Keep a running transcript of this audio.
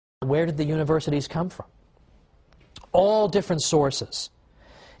where did the universities come from? All different sources.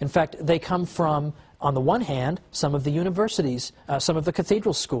 In fact, they come from, on the one hand, some of the universities, some of the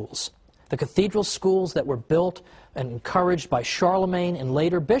cathedral schools. The cathedral schools that were built and encouraged by Charlemagne and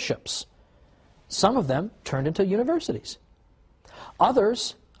later bishops. Some of them turned into universities.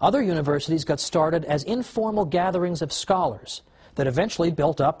 Other universities got started as informal gatherings of scholars that eventually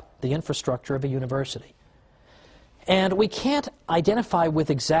built up the infrastructure of a university. And we can't identify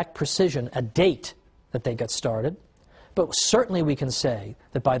with exact precision a date that they got started, but certainly we can say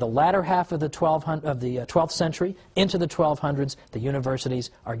that by the latter half of the 12th century into the 1200s, the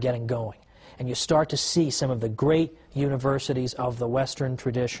universities are getting going. And you start to see some of the great universities of the Western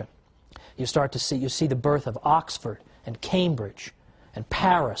tradition. You see the birth of Oxford and Cambridge and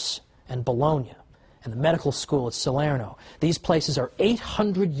Paris and Bologna and the medical school at Salerno. These places are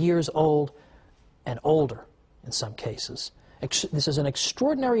 800 years old and older in some cases. This is an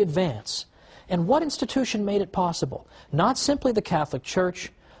extraordinary advance. And what institution made it possible? Not simply the Catholic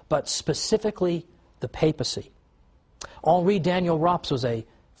Church, but specifically the papacy. Henri Daniel Rops was a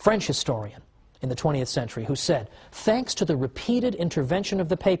French historian in the 20th century who said, thanks to the repeated intervention of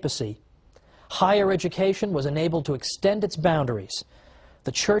the papacy, higher education was enabled to extend its boundaries.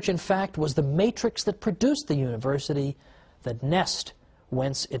 The Church, in fact, was the matrix that produced the university, the nest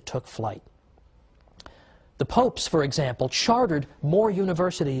whence it took flight. The popes, for example, chartered more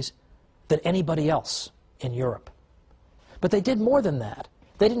universities than anybody else in Europe. But they did more than that.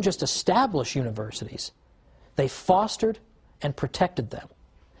 They didn't just establish universities. They fostered and protected them.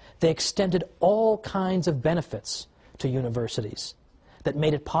 They extended all kinds of benefits to universities that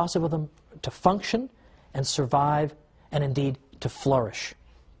made it possible for them to function and survive and indeed to flourish.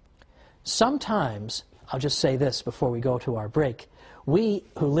 Sometimes, I'll just say this before we go to our break, we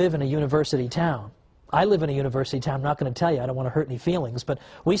who live in a university town, I live in a university town, I'm not going to tell you, I don't want to hurt any feelings, but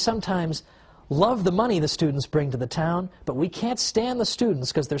we sometimes love the money the students bring to the town, but we can't stand the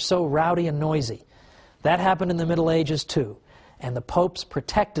students because they're so rowdy and noisy. That happened in the Middle Ages too, and the popes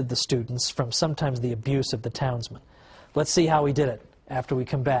protected the students from sometimes the abuse of the townsmen. Let's see how he did it after we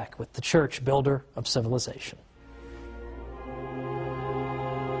come back with the Church, builder of civilization.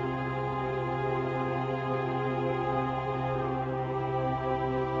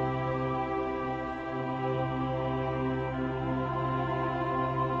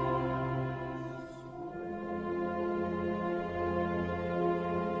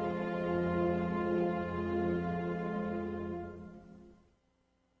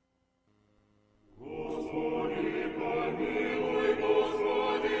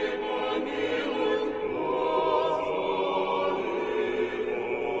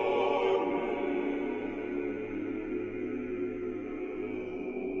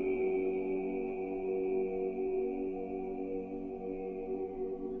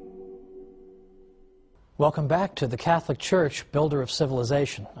 Welcome back to the Catholic Church, builder of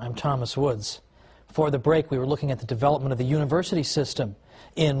civilization. I'm Thomas Woods. Before the break, we were looking at the development of the university system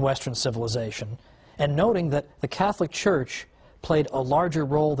in Western civilization and noting that the Catholic Church played a larger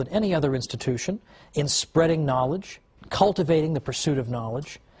role than any other institution in spreading knowledge, cultivating the pursuit of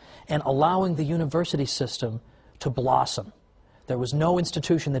knowledge, and allowing the university system to blossom. There was no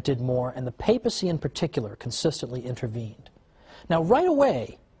institution that did more, and the papacy in particular consistently intervened. Now, right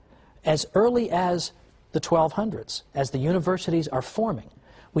away, as early as the 1200s, as the universities are forming,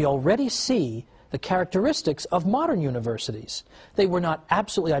 we already see the characteristics of modern universities. They were not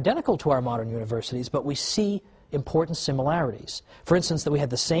absolutely identical to our modern universities, but we see important similarities. For instance, that we had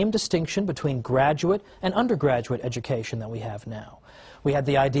the same distinction between graduate and undergraduate education that we have now. We had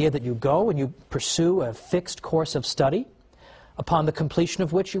the idea that you go and you pursue a fixed course of study, upon the completion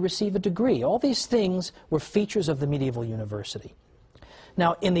of which you receive a degree. All these things were features of the medieval university.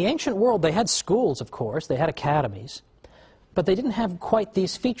 Now, in the ancient world, they had schools, of course, they had academies, but they didn't have quite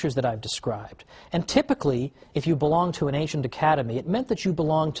these features that I've described. And typically, if you belonged to an ancient academy, it meant that you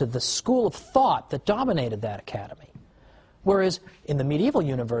belonged to the school of thought that dominated that academy. Whereas in the medieval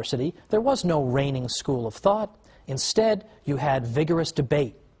university, there was no reigning school of thought. Instead, you had vigorous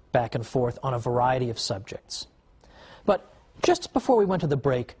debate back and forth on a variety of subjects. But just before we went to the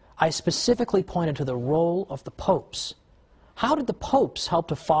break, I specifically pointed to the role of the popes. How did the popes help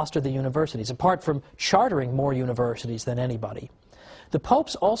to foster the universities, apart from chartering more universities than anybody? The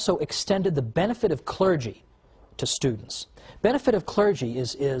popes also extended the benefit of clergy to students. Benefit of clergy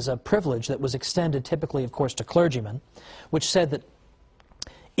is a privilege that was extended typically, of course, to clergymen, which said that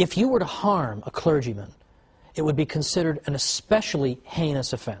if you were to harm a clergyman, it would be considered an especially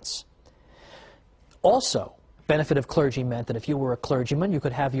heinous offense. Also, benefit of clergy meant that if you were a clergyman, you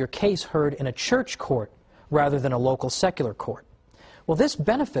could have your case heard in a church court rather than a local secular court. Well, this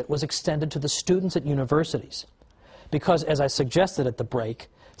benefit was extended to the students at universities because, as I suggested at the break,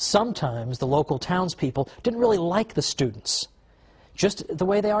 sometimes the local townspeople didn't really like the students, just the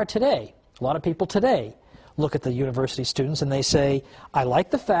way they are today. A lot of people today look at the university students and they say, I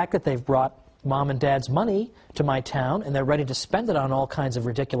like the fact that they've brought mom and dad's money to my town and they're ready to spend it on all kinds of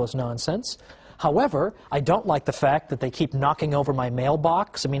ridiculous nonsense. However, I don't like the fact that they keep knocking over my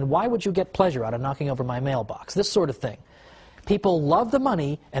mailbox. I mean, why would you get pleasure out of knocking over my mailbox? This sort of thing. People love the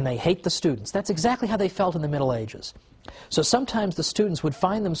money and they hate the students. That's exactly how they felt in the Middle Ages. So sometimes the students would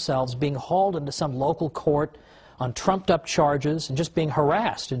find themselves being hauled into some local court on trumped-up charges and just being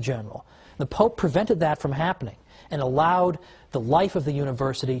harassed in general. The Pope prevented that from happening and allowed the life of the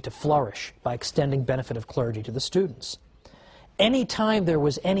university to flourish by extending benefit of clergy to the students. Any time there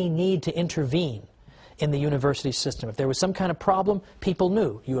was any need to intervene in the university system, if there was some kind of problem, people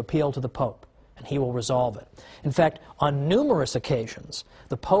knew you appeal to the Pope and he will resolve it. In fact, on numerous occasions,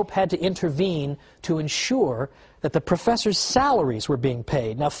 the Pope had to intervene to ensure that the professors' salaries were being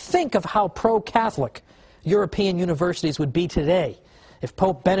paid. Now think of how pro-Catholic European universities would be today if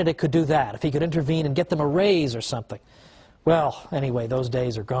Pope Benedict could do that, if he could intervene and get them a raise or something. Well, anyway, those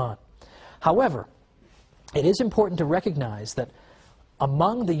days are gone. However, it is important to recognize that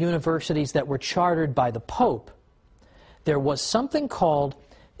among the universities that were chartered by the Pope, there was something called,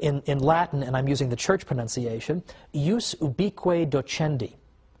 in Latin, and I'm using the church pronunciation, ius ubique docendi,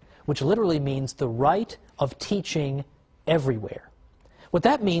 which literally means the right of teaching everywhere. What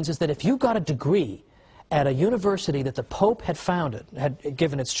that means is that if you got a degree at a university that the Pope had founded, had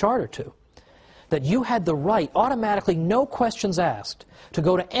given its charter to, that you had the right, automatically, no questions asked, to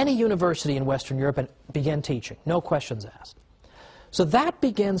go to any university in Western Europe and begin teaching. No questions asked. So that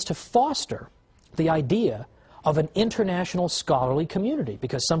begins to foster the idea of an international scholarly community,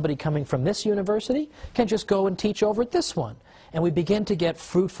 because somebody coming from this university can just go and teach over at this one. And we begin to get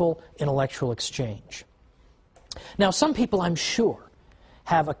fruitful intellectual exchange. Now, some people, I'm sure,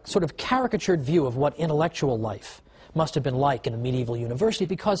 have a sort of caricatured view of what intellectual life must have been like in a medieval university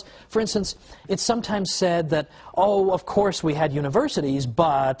because, for instance, it's sometimes said that, oh, of course we had universities,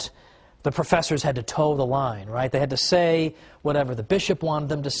 but the professors had to toe the line, right? They had to say whatever the bishop wanted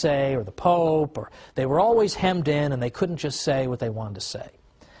them to say, or the Pope, or they were always hemmed in and they couldn't just say what they wanted to say.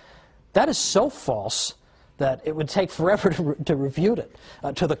 That is so false that it would take forever to refute it.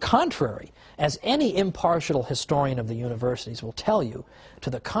 To the contrary, as any impartial historian of the universities will tell you,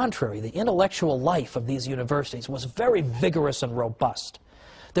 to the contrary, the intellectual life of these universities was very vigorous and robust.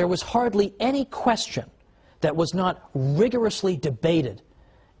 There was hardly any question that was not rigorously debated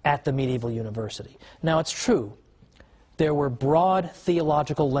at the medieval university. Now, it's true, there were broad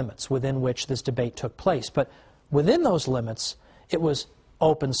theological limits within which this debate took place, but within those limits, it was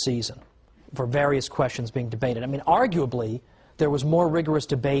open season for various questions being debated. I mean, arguably, there was more rigorous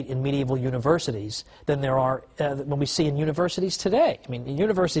debate in medieval universities than there are when we see in universities today. I mean, in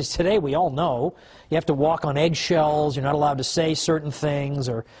universities today, we all know you have to walk on eggshells, you're not allowed to say certain things,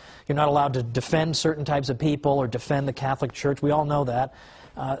 or you're not allowed to defend certain types of people or defend the Catholic Church. We all know that.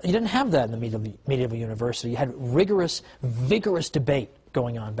 You didn't have that in the medieval university. You had rigorous, vigorous debate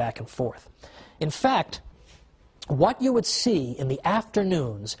going on back and forth. In fact, what you would see in the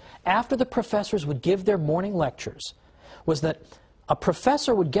afternoons after the professors would give their morning lectures was that a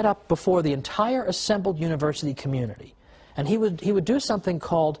professor would get up before the entire assembled university community and he would do something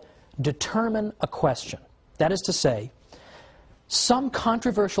called determine a question. That is to say, some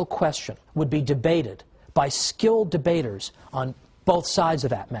controversial question would be debated by skilled debaters on both sides of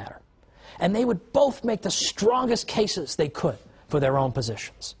that matter. And they would both make the strongest cases they could for their own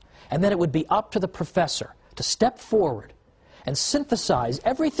positions. And then it would be up to the professor to step forward and synthesize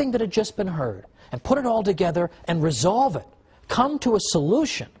everything that had just been heard and put it all together and resolve it, come to a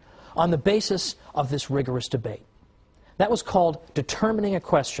solution on the basis of this rigorous debate. That was called determining a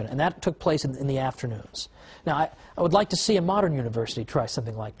question, and that took place in the afternoons. Now, I would like to see a modern university try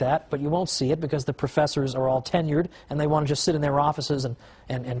something like that, but you won't see it because the professors are all tenured and they want to just sit in their offices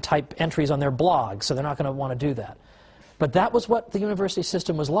and type entries on their blogs, so they're not going to want to do that. But that was what the university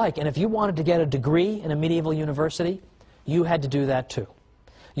system was like, and if you wanted to get a degree in a medieval university, you had to do that too.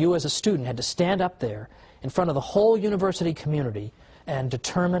 You as a student had to stand up there in front of the whole university community and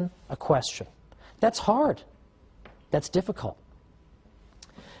determine a question. That's hard. That's difficult.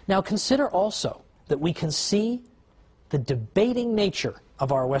 Now consider also that we can see the debating nature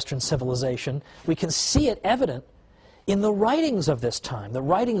of our Western civilization. We can see it evident in the writings of this time, the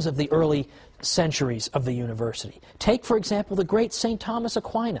writings of the early centuries of the university. Take, for example, the great St. Thomas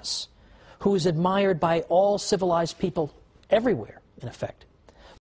Aquinas, who is admired by all civilized people everywhere, in effect.